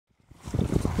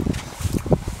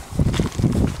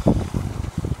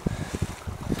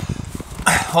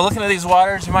Well, looking at these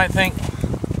waters, you might think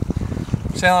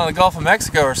sailing on the Gulf of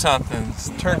Mexico or something. It's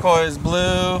turquoise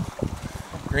blue,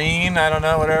 green, I don't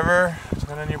know, whatever,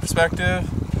 depending on your perspective.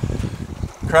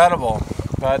 Incredible.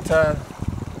 But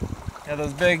yeah,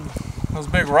 those big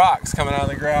rocks coming out of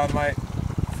the ground might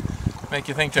make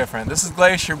you think different. This is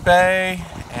Glacier Bay,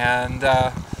 and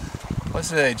what's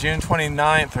today, June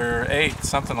 29th or 8th,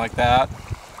 something like that.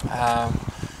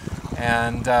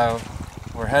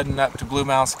 We're heading up to Blue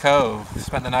Mouse Cove. We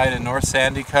spent the night in North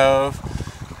Sandy Cove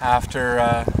after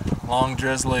a long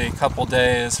drizzly couple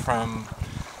days from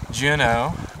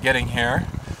Juneau getting here.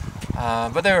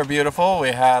 But they were beautiful. We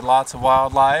had lots of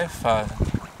wildlife,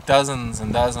 dozens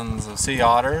and dozens of sea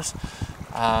otters,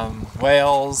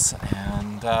 whales,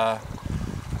 and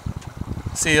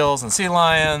seals and sea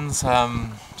lions.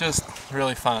 Just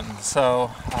really fun. So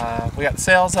we got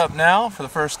sails up now for the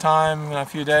first time in a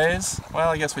few days. Well,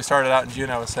 I guess we started out in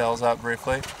Juneau with sails up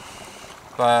briefly,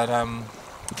 but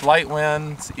light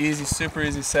wind, it's easy, super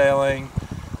easy sailing.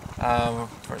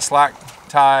 We're slack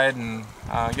tide and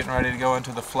getting ready to go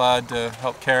into the flood to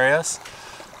help carry us.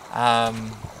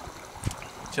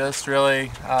 Just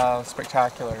really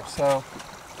spectacular. So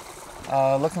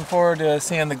looking forward to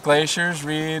seeing the glaciers,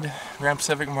 Reed, Grand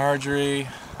Pacific, Marjorie,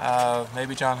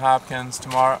 maybe John Hopkins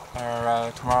tomorrow,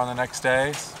 or tomorrow and the next day.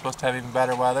 It's supposed to have even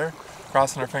better weather.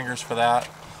 Crossing our fingers for that.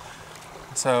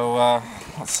 So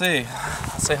let's see.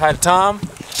 Let's say hi to Tom.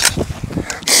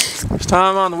 There's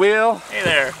Tom on the wheel. Hey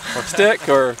there. Or stick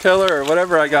or tiller or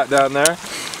whatever I got down there.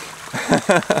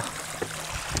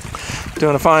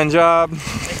 Doing a fine job.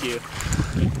 Thank you.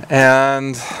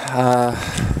 And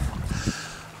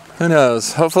who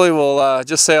knows? Hopefully we'll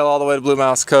just sail all the way to Blue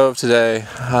Mouse Cove today.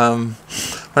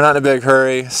 We're not in a big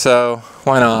hurry, so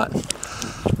why not?